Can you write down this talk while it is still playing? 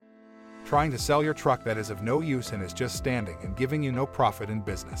trying to sell your truck that is of no use and is just standing and giving you no profit in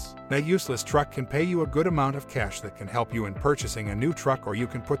business. That useless truck can pay you a good amount of cash that can help you in purchasing a new truck, or you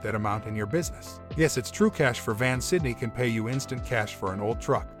can put that amount in your business. Yes, it's true, Cash for Vans Sydney can pay you instant cash for an old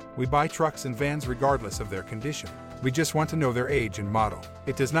truck. We buy trucks and vans regardless of their condition. We just want to know their age and model.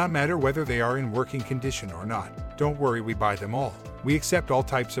 It does not matter whether they are in working condition or not. Don't worry, we buy them all. We accept all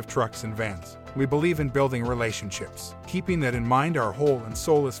types of trucks and vans. We believe in building relationships. Keeping that in mind, our whole and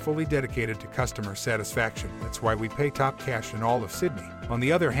soul is fully dedicated to customer satisfaction. That's why we pay top cash in all of Sydney. On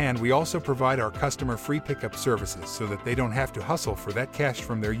the other hand, we also provide our customer free pickup services so that they don't have to hustle for that cash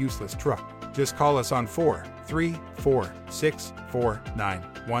from their useless truck. Just call us on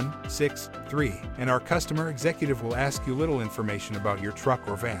 434-649-163 and our customer executive will ask you little information about your truck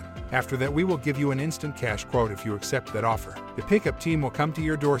or van. After that, we will give you an instant cash quote if you accept that offer. The pickup team will come to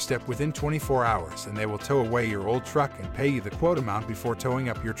your doorstep within 24 hours and they will tow away your old truck and pay you the quote amount before towing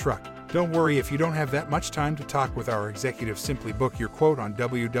up your truck. Don't worry if you don't have that much time to talk with our executive. Simply book your quote on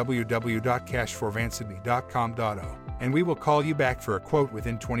www.cashforvansydney.com.au and we will call you back for a quote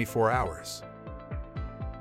within 24 hours.